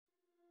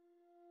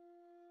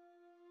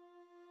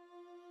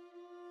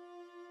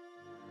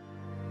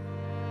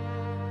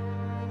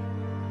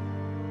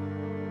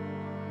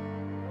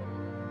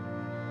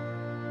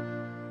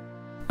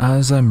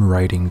As I'm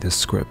writing this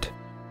script,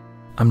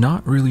 I'm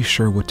not really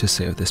sure what to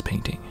say of this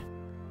painting.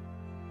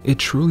 It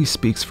truly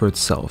speaks for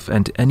itself,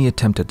 and any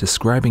attempt at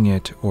describing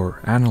it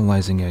or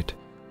analyzing it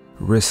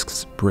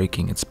risks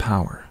breaking its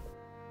power.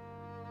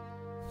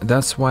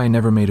 That's why I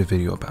never made a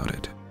video about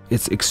it.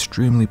 It's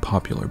extremely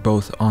popular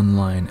both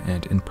online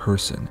and in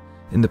person,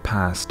 in the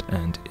past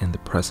and in the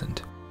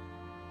present.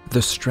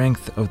 The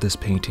strength of this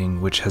painting,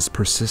 which has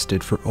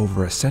persisted for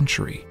over a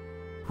century,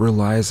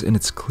 relies in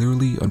its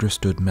clearly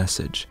understood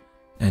message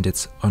and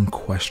its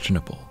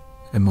unquestionable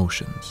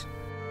emotions.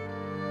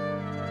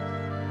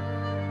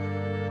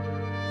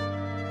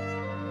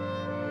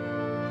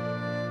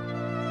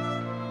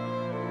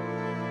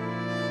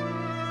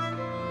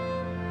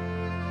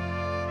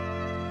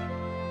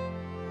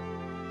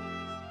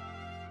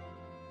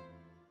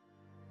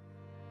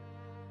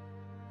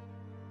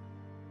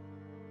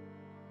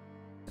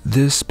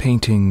 This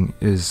painting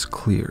is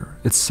clear,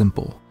 it's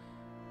simple.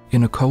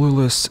 In a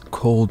colorless,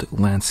 cold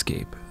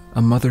landscape,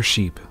 a mother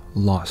sheep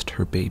lost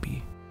her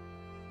baby.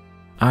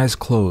 Eyes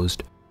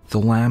closed, the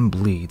lamb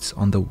bleeds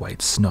on the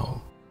white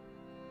snow.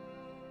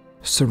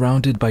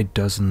 Surrounded by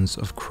dozens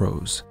of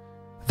crows,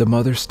 the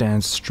mother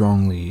stands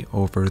strongly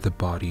over the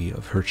body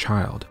of her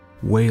child,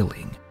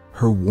 wailing,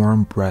 her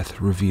warm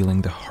breath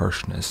revealing the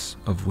harshness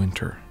of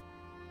winter.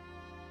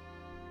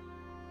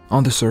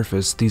 On the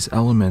surface, these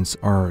elements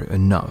are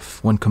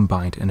enough, when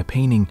combined in a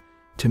painting,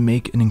 to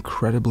make an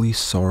incredibly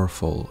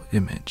sorrowful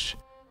image.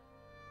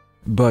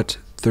 But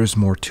there's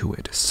more to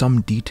it.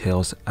 Some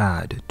details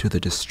add to the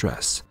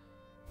distress,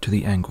 to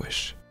the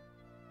anguish.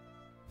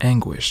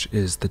 Anguish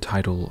is the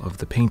title of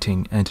the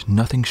painting, and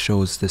nothing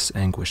shows this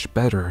anguish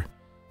better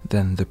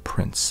than the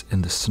prints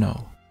in the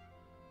snow.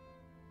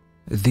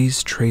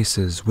 These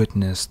traces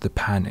witness the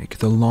panic,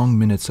 the long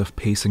minutes of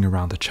pacing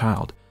around the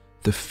child,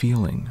 the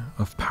feeling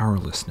of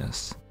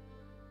powerlessness.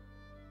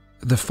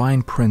 The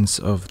fine prints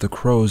of the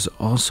crows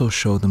also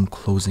show them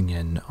closing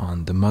in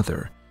on the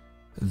mother,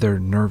 their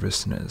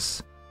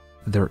nervousness,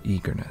 their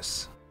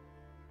eagerness.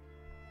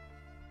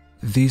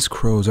 These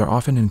crows are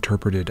often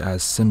interpreted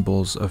as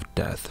symbols of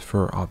death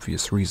for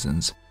obvious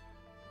reasons.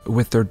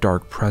 With their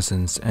dark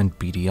presence and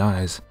beady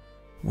eyes,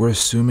 we're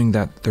assuming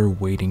that they're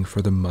waiting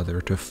for the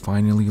mother to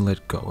finally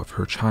let go of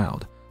her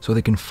child so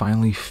they can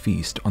finally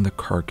feast on the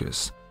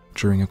carcass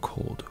during a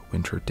cold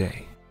winter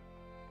day.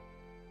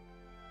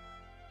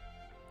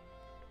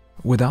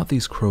 Without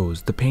these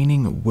crows, the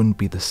painting wouldn't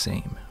be the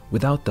same.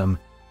 Without them,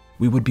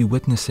 we would be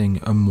witnessing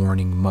a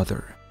mourning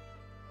mother.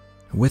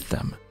 With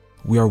them,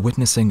 we are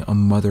witnessing a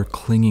mother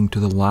clinging to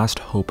the last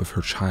hope of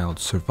her child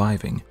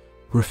surviving,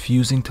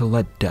 refusing to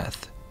let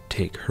death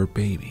take her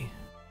baby.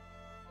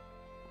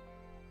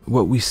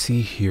 What we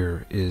see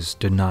here is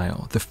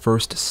denial, the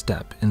first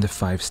step in the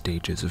 5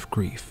 stages of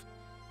grief.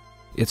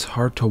 It's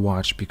hard to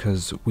watch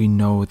because we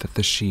know that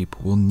the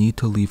sheep will need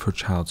to leave her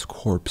child's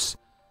corpse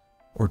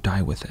or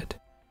die with it.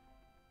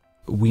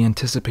 We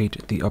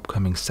anticipate the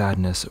upcoming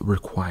sadness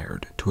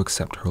required to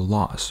accept her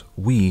loss.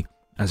 We,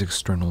 as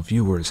external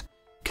viewers,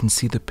 can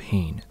see the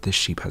pain the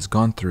sheep has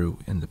gone through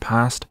in the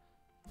past,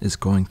 is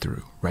going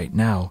through right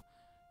now,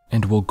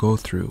 and will go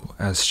through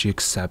as she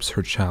accepts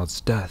her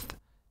child's death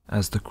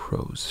as the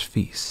crows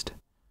feast.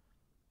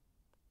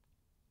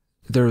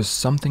 There is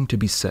something to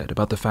be said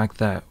about the fact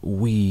that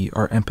we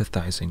are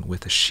empathizing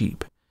with a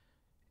sheep.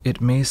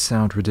 It may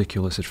sound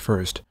ridiculous at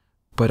first,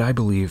 but I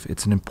believe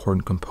it's an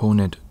important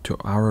component to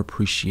our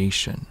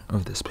appreciation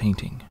of this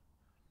painting.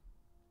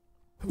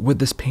 Would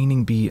this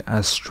painting be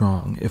as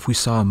strong if we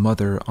saw a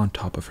mother on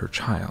top of her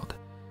child?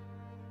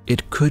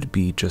 It could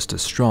be just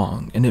as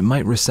strong, and it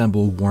might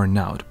resemble Worn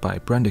Out by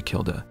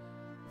Brendekilde,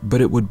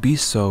 but it would be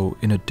so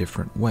in a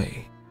different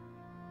way.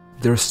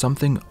 There's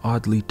something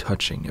oddly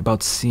touching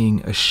about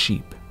seeing a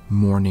sheep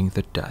mourning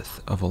the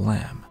death of a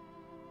lamb.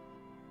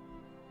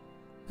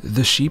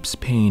 The sheep's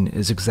pain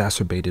is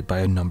exacerbated by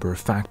a number of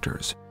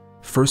factors.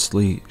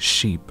 Firstly,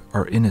 sheep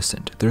are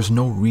innocent. There's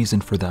no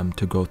reason for them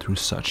to go through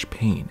such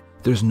pain.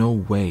 There's no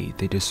way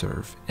they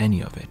deserve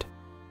any of it.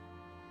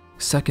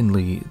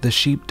 Secondly, the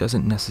sheep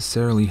doesn't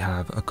necessarily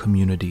have a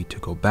community to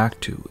go back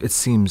to. It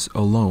seems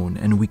alone,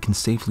 and we can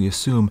safely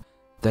assume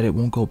that it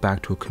won't go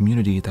back to a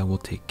community that will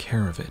take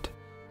care of it.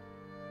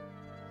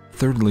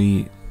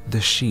 Thirdly,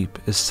 the sheep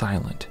is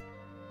silent.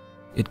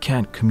 It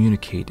can't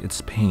communicate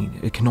its pain.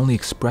 It can only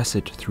express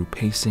it through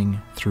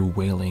pacing, through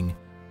wailing,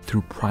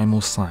 through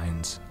primal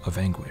signs of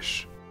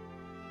anguish.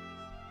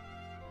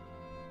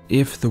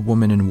 If the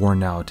woman in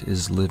Worn Out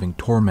is living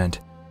torment,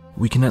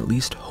 we can at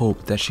least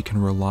hope that she can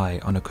rely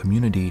on a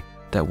community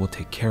that will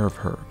take care of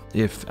her,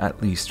 if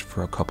at least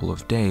for a couple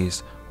of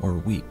days or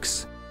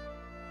weeks.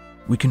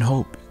 We can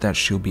hope that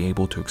she'll be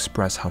able to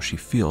express how she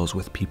feels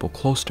with people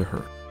close to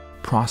her,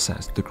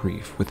 process the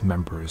grief with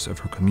members of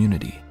her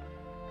community.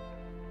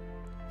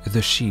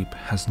 The sheep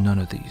has none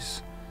of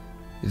these.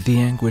 The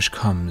anguish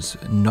comes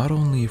not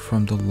only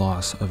from the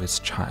loss of its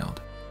child,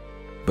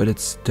 but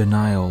its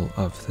denial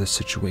of the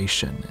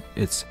situation,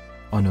 its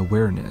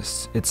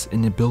unawareness, its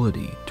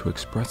inability to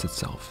express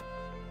itself,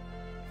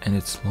 and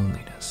its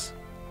loneliness.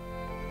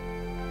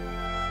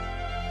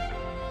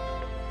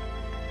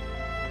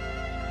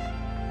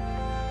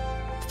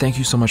 Thank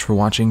you so much for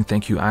watching.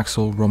 Thank you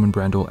Axel, Roman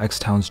Brandel,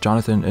 X-Towns,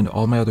 Jonathan, and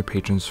all my other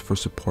patrons for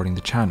supporting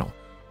the channel.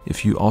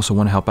 If you also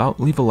want to help out,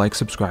 leave a like,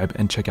 subscribe,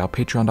 and check out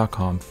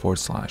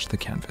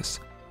patreon.com/thecanvas.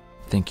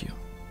 Thank you.